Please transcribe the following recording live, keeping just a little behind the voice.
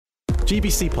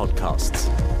GBC Podcasts.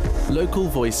 Local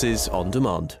voices on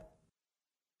demand.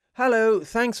 Hello,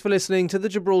 thanks for listening to the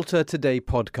Gibraltar Today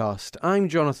podcast. I'm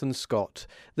Jonathan Scott.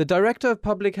 The Director of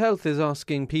Public Health is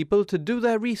asking people to do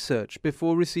their research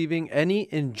before receiving any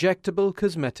injectable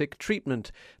cosmetic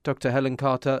treatment. Dr. Helen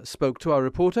Carter spoke to our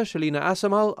reporter Shalina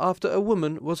Asamal after a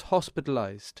woman was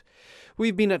hospitalised.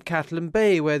 We've been at Catalan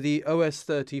Bay, where the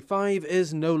OS35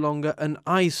 is no longer an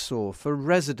eyesore for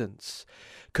residents.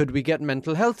 Could we get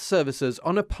mental health services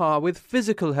on a par with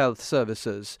physical health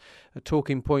services? A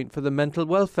talking point for the Mental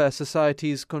Welfare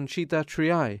Society's Conchita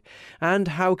Triay. And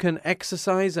how can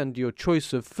exercise and your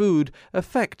choice of food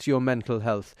affect your mental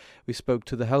health? We spoke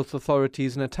to the Health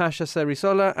Authority's Natasha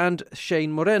Cerisola and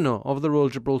Shane Moreno of the Royal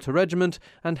Gibraltar Regiment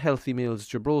and Healthy Meals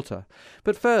Gibraltar.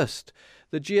 But first,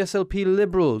 the GSLP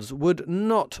Liberals would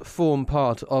not form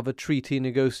part of a treaty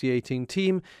negotiating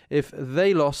team if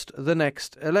they lost the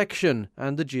next election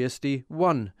and the GSD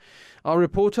won. Our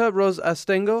reporter Ros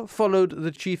Astengo followed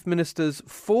the Chief Minister's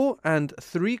 4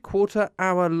 3/4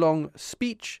 hour long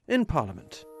speech in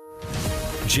Parliament.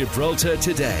 Gibraltar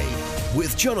Today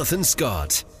with Jonathan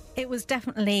Scott. It was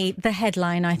definitely the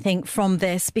headline, I think, from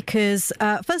this because,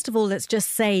 first of all, let's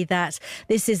just say that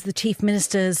this is the Chief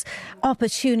Minister's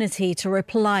opportunity to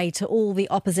reply to all the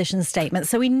opposition statements.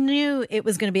 So we knew it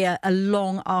was going to be a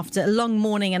long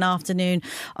morning and afternoon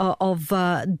of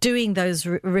doing those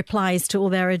replies to all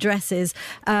their addresses.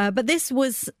 But this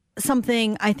was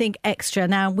something, I think, extra.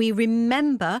 Now, we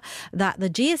remember that the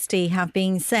GSD have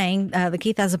been saying, the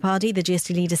Keith Azzopardi, the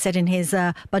GSD leader, said in his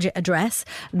budget address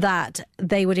that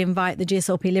they would invite the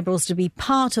GSLP Liberals to be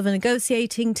part of a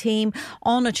negotiating team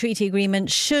on a treaty agreement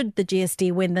should the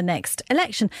GSD win the next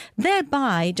election,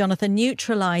 thereby, Jonathan,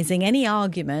 neutralising any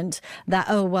argument that,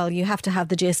 oh, well, you have to have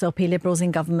the GSLP Liberals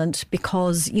in government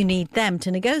because you need them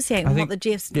to negotiate. I think, what the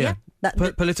GSD... yeah.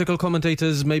 Political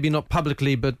commentators, maybe not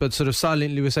publicly, but sort of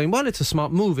silently were saying, well, it's a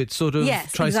smart move. It sort of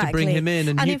tries to bring him in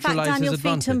and neutralise his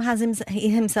advantage. And in fact, Daniel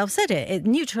Feetham himself said it. It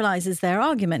neutralises their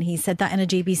argument. He said that in a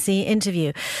GBC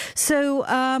interview. So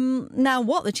now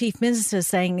what the Chief Minister is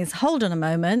saying is, hold on a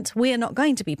moment, we are not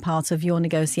going to be part of your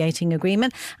negotiating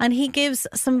agreement. And he gives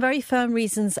some very firm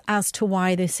reasons as to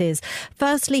why this is.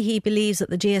 Firstly, he believes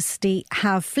that the GSD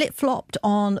have flip-flopped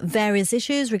on various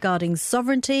issues regarding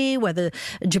sovereignty, whether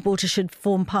Gibraltar should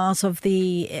form part of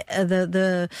the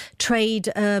trade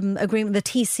agreement, the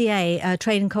TCA,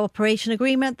 Trade and Cooperation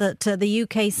Agreement that the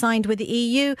UK signed with the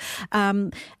EU.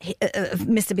 Mr.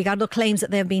 Bigardo claims that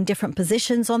there have been different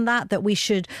positions on that we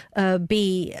should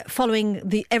be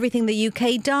following everything the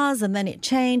UK does, and then it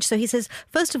changed. So he says,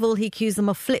 first of all, he accused them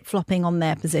of flip-flopping on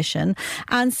their position.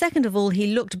 And second of all, he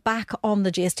looked back on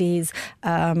the GSD's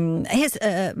his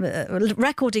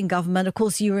record in government. Of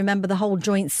course, you remember the whole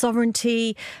joint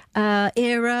sovereignty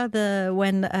era,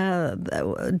 when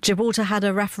Gibraltar had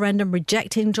a referendum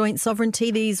rejecting joint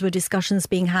sovereignty. These were discussions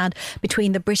being had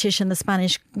between the British and the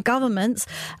Spanish governments.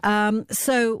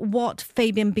 So what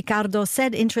Fabian Picardo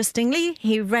said, interestingly,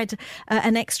 he read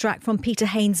an extract from Peter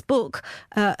Hain's book,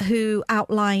 who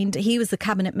outlined, he was the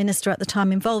cabinet minister at the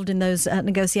time involved in those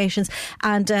negotiations,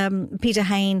 and Peter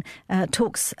Hain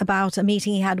talks about a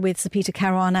meeting he had with Sir Peter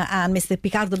Caruana and Mr.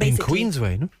 Picardo, basically. In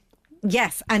Queensway, no?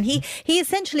 Yes, and he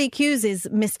essentially accuses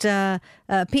Sir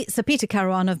Peter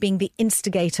Caruana of being the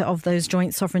instigator of those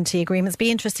joint sovereignty agreements. Be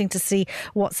interesting to see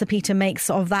what Sir Peter makes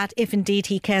of that, if indeed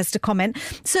he cares to comment.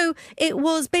 So it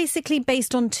was basically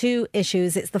based on two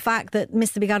issues. It's the fact that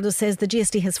Mr. Bigardo says the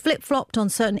GSD has flip-flopped on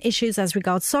certain issues as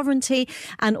regards sovereignty,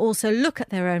 and also look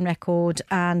at their own record,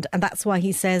 and that's why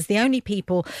he says the only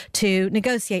people to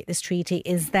negotiate this treaty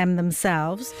is them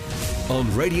themselves.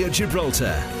 On Radio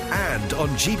Gibraltar and on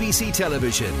GBC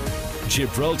Television,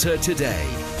 Gibraltar Today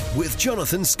with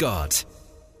Jonathan Scott.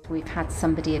 We've had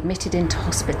somebody admitted into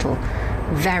hospital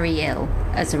very ill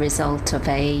as a result of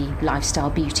a lifestyle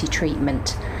beauty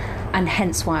treatment, and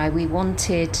hence why we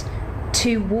wanted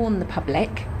to warn the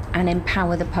public and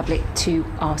empower the public to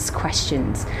ask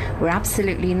questions. We're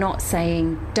absolutely not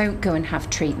saying don't go and have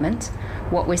treatment.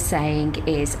 What we're saying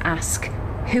is ask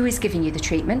who is giving you the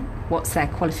treatment, what's their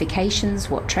qualifications,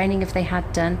 what training have they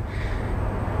had done.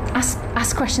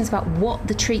 Ask questions about what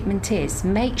the treatment is.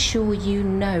 Make sure you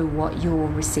know what you're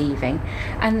receiving,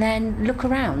 and then look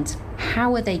around.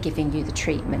 How are they giving you the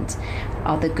treatment?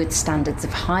 Are there good standards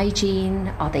of hygiene?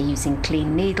 Are they using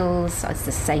clean needles? Is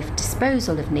there safe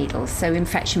disposal of needles? So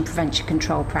infection prevention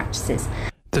control practices.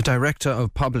 The Director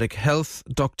of Public Health,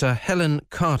 Dr. Helen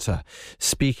Carter,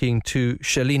 speaking to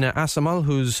Shalina Asamal,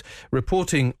 who's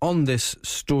reporting on this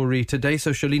story today.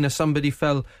 So, Shalina, somebody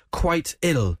fell quite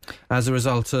ill as a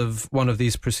result of one of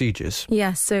these procedures.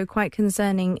 Yes, so quite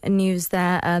concerning news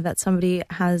there that somebody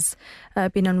has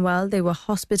been unwell. They were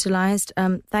hospitalised.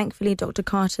 Thankfully, Dr.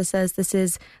 Carter says this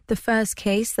is the first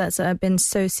case that's been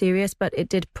so serious, but it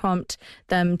did prompt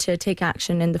them to take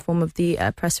action in the form of the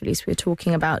press release we're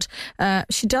talking about.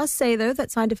 She does say, though, that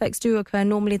side effects do occur.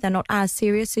 Normally, they're not as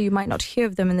serious, so you might not hear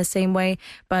of them in the same way,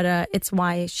 but it's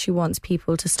why she wants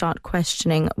people to start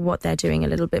questioning what they're doing a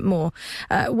little bit more.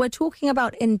 We're talking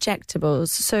about injectables,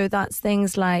 so that's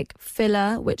things like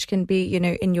filler, which can be,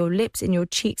 in your lips, in your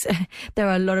cheeks. There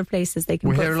are a lot of places they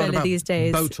can put filler these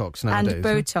days. Botox nowadays. And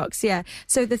Botox, yeah.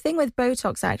 So the thing with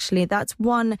Botox, actually, that's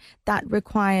one that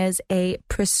requires a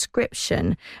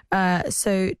prescription.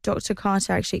 So Dr.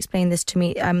 Carter actually explained this to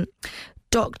me.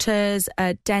 Doctors,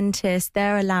 dentists,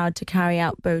 they're allowed to carry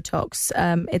out Botox.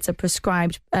 It's a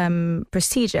prescribed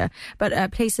procedure.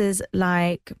 But places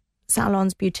like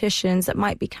salons, beauticians that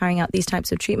might be carrying out these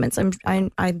types of treatments,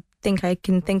 I think I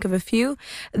can think of a few,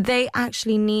 they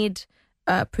actually need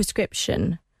a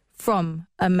prescription from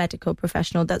a medical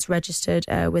professional that's registered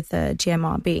with the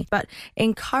GMRB. But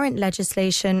in current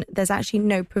legislation, there's actually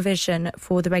no provision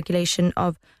for the regulation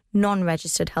of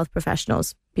non-registered health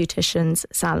professionals, beauticians,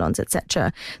 salons,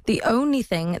 etc. The only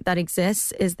thing that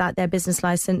exists is that their business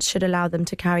license should allow them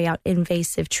to carry out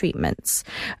invasive treatments.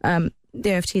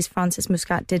 The OFT's Francis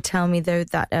Muscat did tell me, though,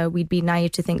 that we'd be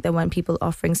naive to think there weren't people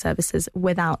offering services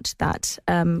without that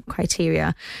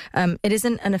criteria. It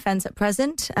isn't an offence at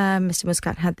present. Mr.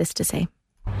 Muscat had this to say.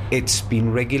 It's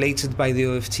been regulated by the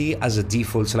OFT as a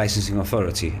default licensing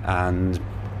authority, and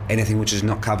anything which is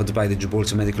not covered by the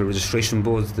Gibraltar Medical Registration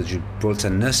Board, the Gibraltar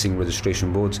Nursing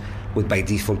Registration Board, would by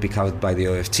default be covered by the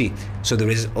OFT. So there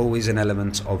is always an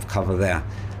element of cover there.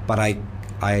 But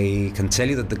I can tell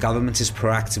you that the government is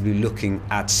proactively looking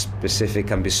at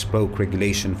specific and bespoke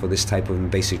regulation for this type of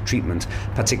invasive treatment,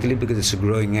 particularly because it's a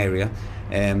growing area.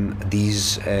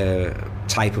 These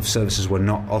type of services were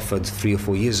not offered 3 or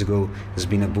 4 years ago. There's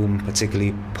been a boom,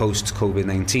 particularly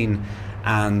post-COVID-19,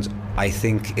 and I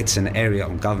think it's an area,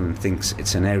 or government thinks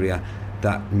it's an area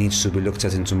that needs to be looked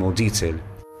at into more detail.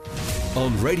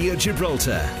 On Radio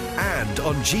Gibraltar and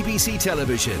on GBC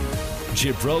Television,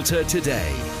 Gibraltar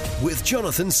Today with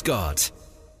Jonathan Scott.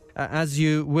 As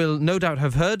you will no doubt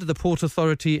have heard, the Port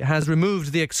Authority has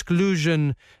removed the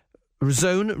exclusion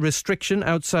zone restriction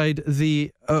outside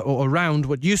or around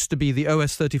what used to be the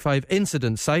OS35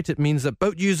 incident site. It means that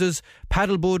boat users,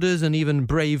 paddleboarders and even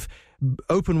brave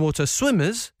open water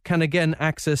swimmers can again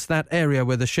access that area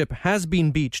where the ship has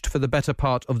been beached for the better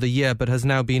part of the year but has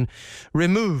now been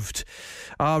removed.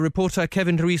 Our reporter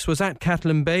Kevin Ruiz was at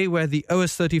Catalan Bay, where the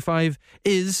OS35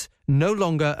 is no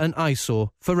longer an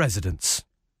eyesore for residents.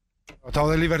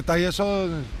 Estado de libertad y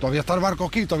eso, todavía está el barco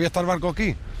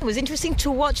aquí. It was interesting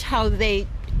to watch how they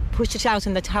pushed it out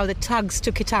and how the tugs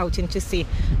took it out into sea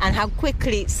and how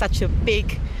quickly such a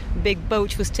big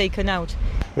boat was taken out.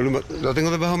 Lo tengo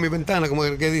debajo de mi ventana, como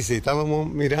el que dice,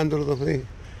 estábamos mirándolo dos días,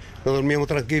 nos dormíamos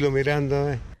tranquilos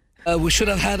mirando. We should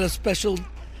have had a special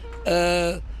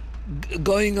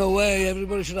going away.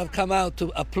 Everybody should have come out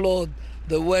to applaud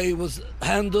the way it was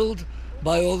handled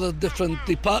by all the different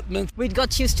departments. We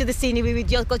got used to the scenery, we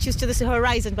just got used to the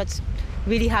horizon, but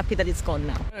really happy that it's gone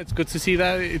now. It's good to see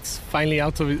that it's finally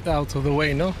out of the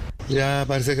way, no? Ya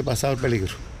parece que pasado el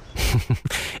peligro.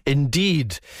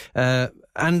 Indeed.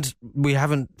 And we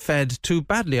haven't fared too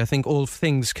badly, I think, all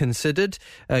things considered,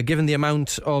 given the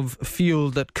amount of fuel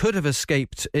that could have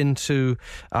escaped into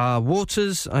our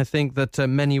waters. I think that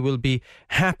many will be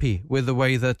happy with the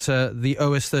way that the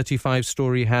OS35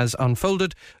 story has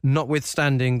unfolded,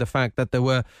 notwithstanding the fact that there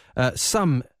were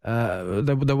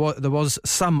there was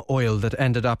some oil that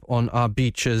ended up on our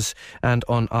beaches and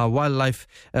on our wildlife.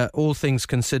 All things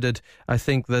considered, I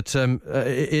think that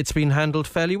it's been handled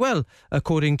fairly well,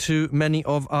 according to many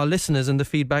of our listeners and the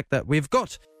feedback that we've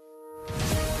got.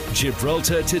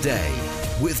 Gibraltar Today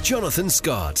with Jonathan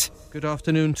Scott. Good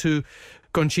afternoon to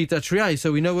Conchita Triay.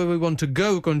 So we know where we want to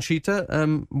go, Conchita.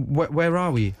 Where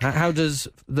are we? How does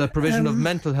the provision of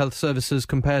mental health services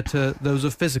compare to those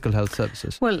of physical health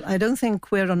services? Well, I don't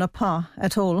think we're on a par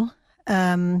at all.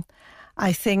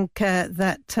 I think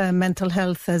that mental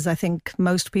health, as I think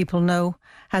most people know,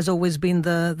 has always been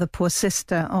the poor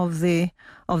sister of the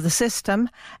system.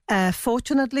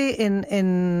 Fortunately,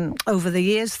 in over the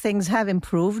years, things have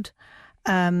improved.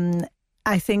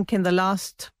 I think in the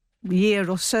last year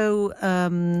or so,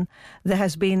 there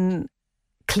has been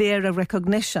clearer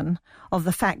recognition of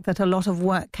the fact that a lot of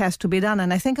work has to be done.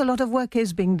 And I think a lot of work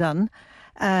is being done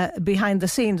behind the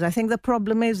scenes. I think the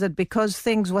problem is that because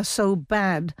things were so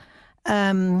bad,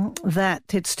 that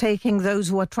it's taking those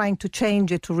who are trying to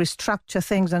change it, to restructure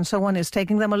things and so on, it's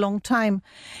taking them a long time.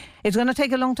 It's going to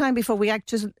take a long time before we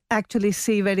actually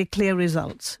see very clear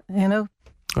results, you know?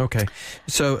 Okay.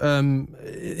 So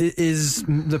is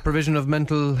the provision of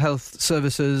mental health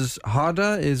services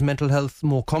harder? Is mental health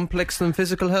more complex than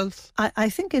physical health? I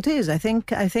think it is. I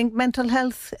think mental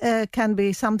health can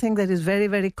be something that is very,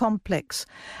 very complex.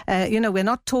 We're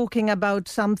not talking about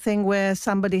something where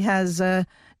somebody has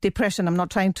depression. I'm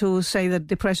not trying to say that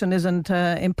depression isn't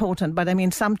important, but I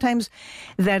mean sometimes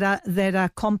there are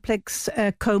complex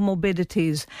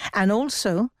comorbidities, and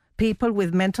also people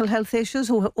with mental health issues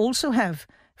who also have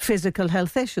physical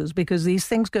health issues, because these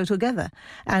things go together.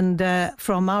 And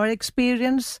from our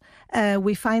experience,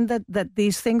 we find that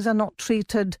these things are not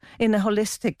treated in a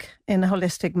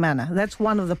holistic manner. That's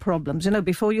one of the problems. You know,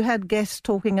 before you had guests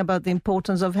talking about the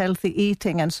importance of healthy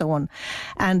eating and so on.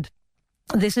 And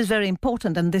this is very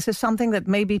important, and this is something that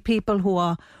maybe people who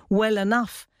are well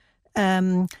enough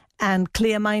and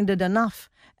clear-minded enough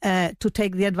to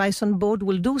take the advice on board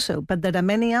will do so. But there are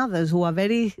many others who are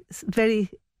very,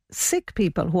 very sick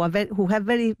people, who have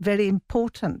very, very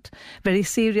important, very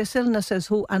serious illnesses,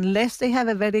 who, unless they have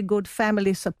a very good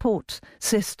family support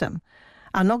system,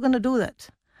 are not going to do that.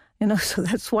 You know, so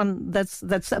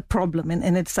that's a problem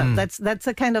in itself. That's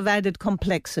a kind of added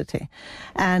complexity.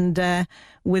 And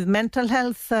with mental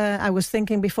health, I was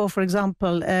thinking before, for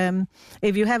example,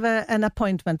 if you have an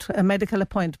appointment, a medical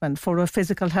appointment for a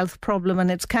physical health problem and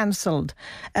it's cancelled,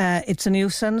 it's a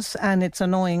nuisance and it's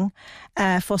annoying.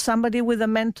 For somebody with a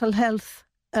mental health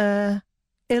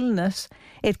illness,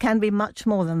 it can be much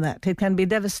more than that. It can be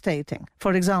devastating.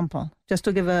 For example, just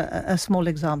to give a small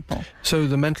example. So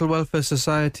the Mental Welfare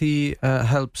Society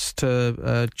helps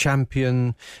to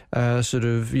champion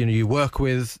you work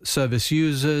with service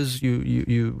users,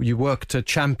 you work to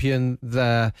champion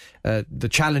the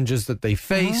challenges that they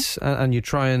face, and you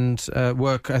try and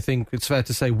work, I think it's fair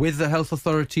to say, with the health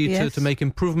authority to make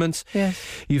improvements. Yes.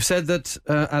 You've said that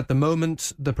at the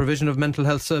moment the provision of mental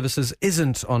health services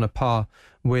isn't on a par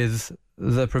with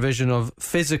the provision of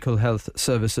physical health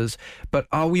services, but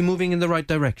are we moving in the right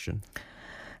direction?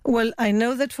 Well, I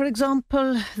know that, for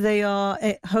example, they are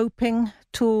hoping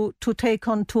to take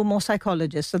on 2 more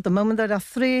psychologists. At the moment there are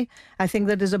 3. I think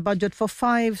there is a budget for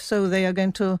 5, so they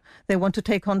want to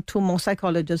take on 2 more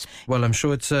psychologists. Well, I'm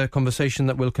sure it's a conversation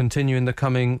that will continue in the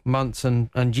coming months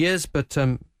and years, but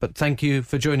thank you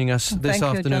for joining us this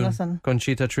afternoon, Jonathan.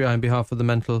 Conchita Triay, on behalf of the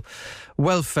Mental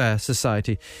Welfare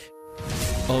Society.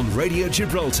 On Radio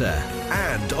Gibraltar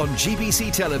and on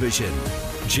GBC Television,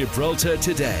 Gibraltar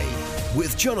Today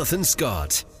with Jonathan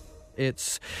Scott.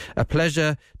 It's a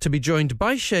pleasure to be joined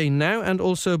by Shane now, and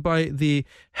also by the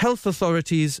Health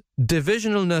Authority's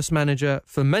Divisional Nurse Manager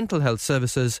for Mental Health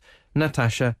Services,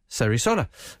 Natasha Serisola.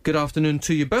 Good afternoon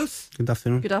to you both. Good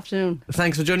afternoon. Good afternoon.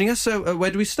 Thanks for joining us. So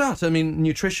where do we start? I mean,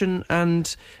 nutrition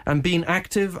and being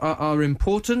active are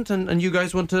important, and you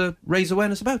guys want to raise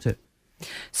awareness about it.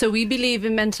 So we believe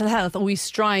in mental health, and we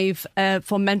strive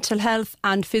for mental health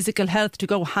and physical health to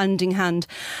go hand in hand.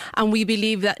 And we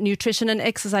believe that nutrition and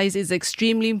exercise is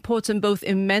extremely important both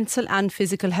in mental and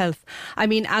physical health. I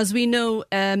mean, as we know,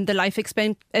 the life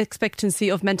expectancy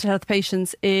of mental health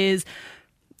patients is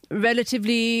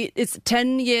relatively, it's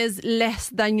 10 years less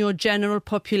than your general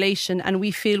population, and we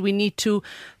feel we need to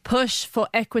push for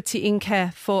equity in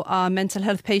care for our mental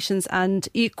health patients and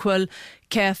equal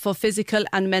care for physical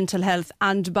and mental health.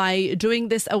 And by doing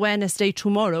this awareness day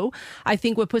tomorrow, I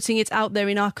think we're putting it out there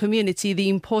in our community, the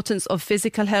importance of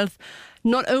physical health,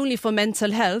 not only for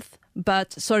mental health,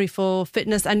 for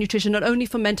fitness and nutrition, not only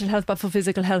for mental health, but for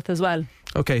physical health as well.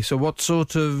 Okay, so what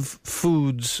sort of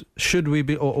foods should we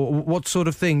be, or what sort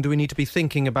of thing do we need to be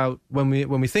thinking about when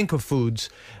we think of foods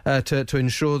to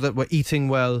ensure that we're eating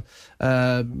well?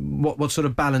 What sort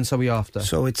of balance are we after?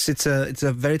 So it's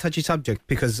a very touchy subject,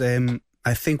 because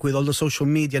I think with all the social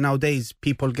media nowadays,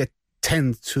 people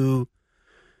tend to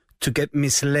get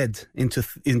misled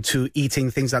into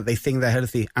eating things that they think they're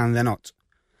healthy and they're not.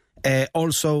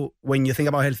 Also, when you think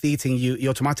about healthy eating, you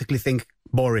automatically think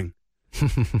boring.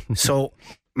 So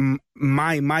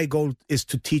my goal is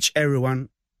to teach everyone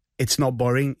it's not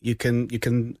boring. You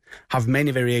can have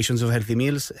many variations of healthy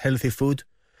meals, healthy food,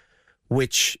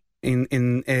 which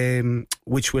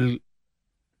will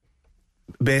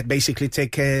basically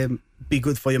be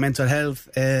good for your mental health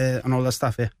and all that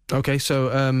stuff. Yeah. Okay,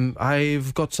 so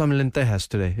I've got some lentejas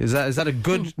today. Is that a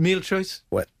good meal choice?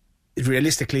 Well,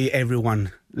 realistically,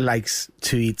 everyone likes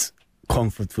to eat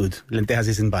comfort food. Lentejas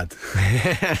isn't bad.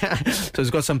 So it's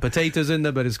got some potatoes in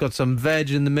there, but it's got some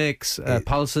veg in the mix.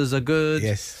 Pulses are good.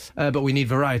 Yes. But we need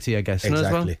variety, I guess. Exactly,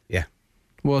 as well? yeah.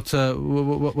 What are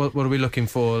we looking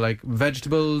for? Like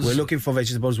vegetables? We're looking for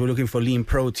vegetables. We're looking for lean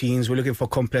proteins. We're looking for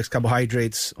complex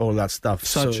carbohydrates, all that stuff.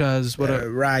 Such as what?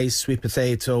 Rice, sweet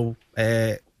potato,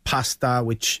 pasta,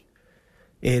 which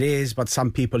it is, but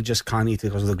some people just can't eat it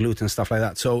because of the gluten and stuff like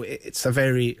that. So it's a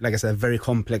very, like I said, a very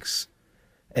complex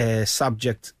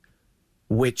subject,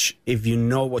 which if you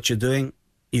know what you're doing,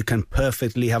 you can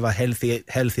perfectly have a healthy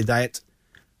diet,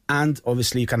 and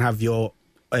obviously you can have your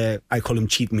I call them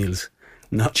cheat meals.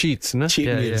 Not cheats, no? Cheat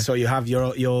meals. Yeah. So you have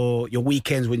your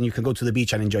weekends when you can go to the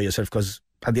beach and enjoy yourself, because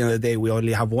at the end of the day, we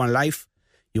only have one life.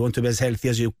 You want to be as healthy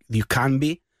as you can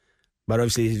be, but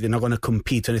obviously if you're not going to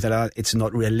compete or anything like that, it's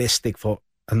not realistic for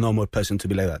a normal person to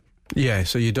be like that. Yeah,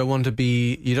 so you don't want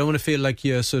to feel like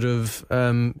you're sort of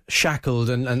shackled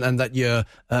and that you're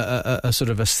a sort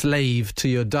of a slave to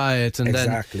your diet. And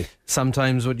exactly. Then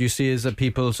sometimes what you see is that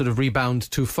people sort of rebound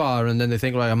too far, and then they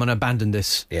think, right, I'm going to abandon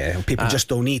this. Yeah, people just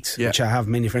don't eat, which I have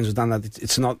many friends who've done that.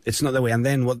 It's not the way. And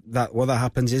then what that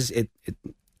happens is it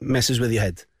messes with your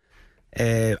head.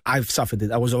 I've suffered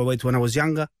it. I was overweight when I was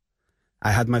younger.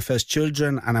 I had my first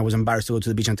children, and I was embarrassed to go to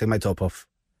the beach and take my top off.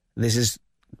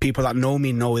 People that know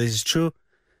me know this is true.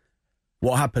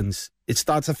 What happens? It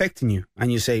starts affecting you,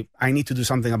 and you say, I need to do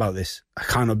something about this. I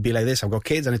cannot be like this. I've got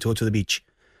kids. I need to go to the beach.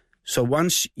 So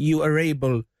once you are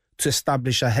able to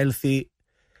establish a healthy,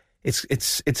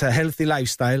 it's a healthy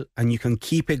lifestyle, and you can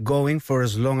keep it going for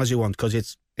as long as you want, because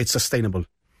it's sustainable.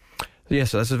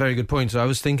 Yes, that's a very good point. So I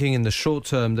was thinking in the short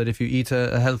term that if you eat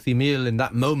a healthy meal in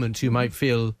that moment, you might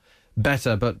feel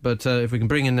better, but if we can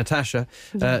bring in Natasha,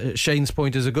 Shane's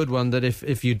point is a good one, that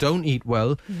if you don't eat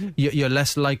well, you're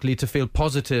less likely to feel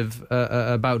positive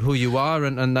about who you are,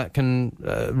 and that can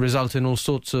result in all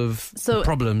sorts of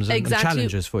problems and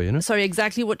challenges for you. No? Sorry,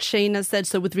 exactly what Shane has said.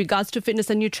 So with regards to fitness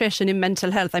and nutrition in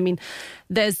mental health, I mean,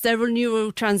 there's several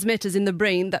neurotransmitters in the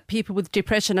brain that people with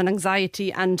depression and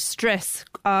anxiety and stress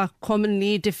are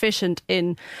commonly deficient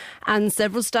in, and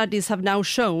several studies have now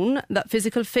shown that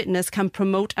physical fitness can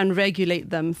promote and regulate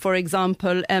them. For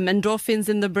example, endorphins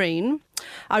in the brain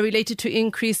are related to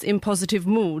increase in positive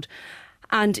mood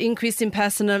and increase in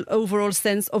personal overall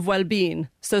sense of well-being.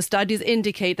 So studies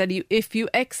indicate that if you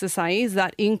exercise,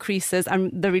 that increases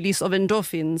the release of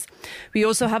endorphins. We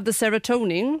also have the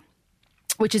serotonin,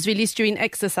 which is released during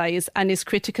exercise and is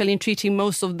critical in treating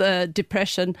most of the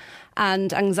depression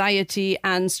and anxiety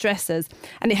and stresses.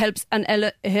 And it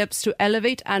helps to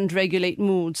elevate and regulate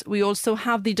moods. We also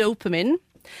have the dopamine,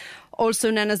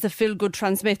 also known as the feel-good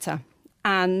transmitter,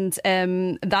 and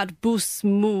that boosts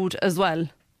mood as well.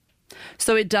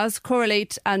 So it does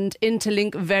correlate and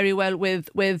interlink very well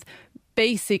with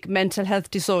basic mental health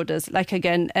disorders, like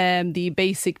again the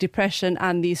basic depression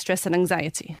and the stress and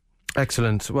anxiety.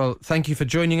 Excellent. Well, thank you for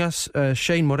joining us,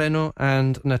 Shane Moreno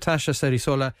and Natasha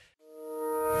Cerisola.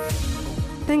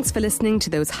 Thanks for listening to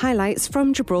those highlights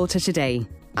from Gibraltar Today.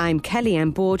 I'm Kelly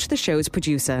Ann Borge, the show's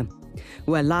producer.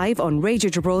 We're live on Radio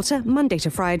Gibraltar Monday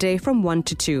to Friday from 1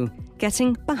 to 2,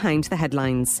 getting behind the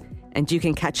headlines. And you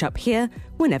can catch up here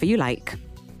whenever you like.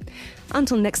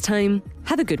 Until next time,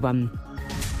 have a good one.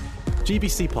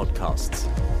 GBC Podcasts.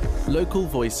 Local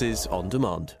voices on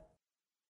demand.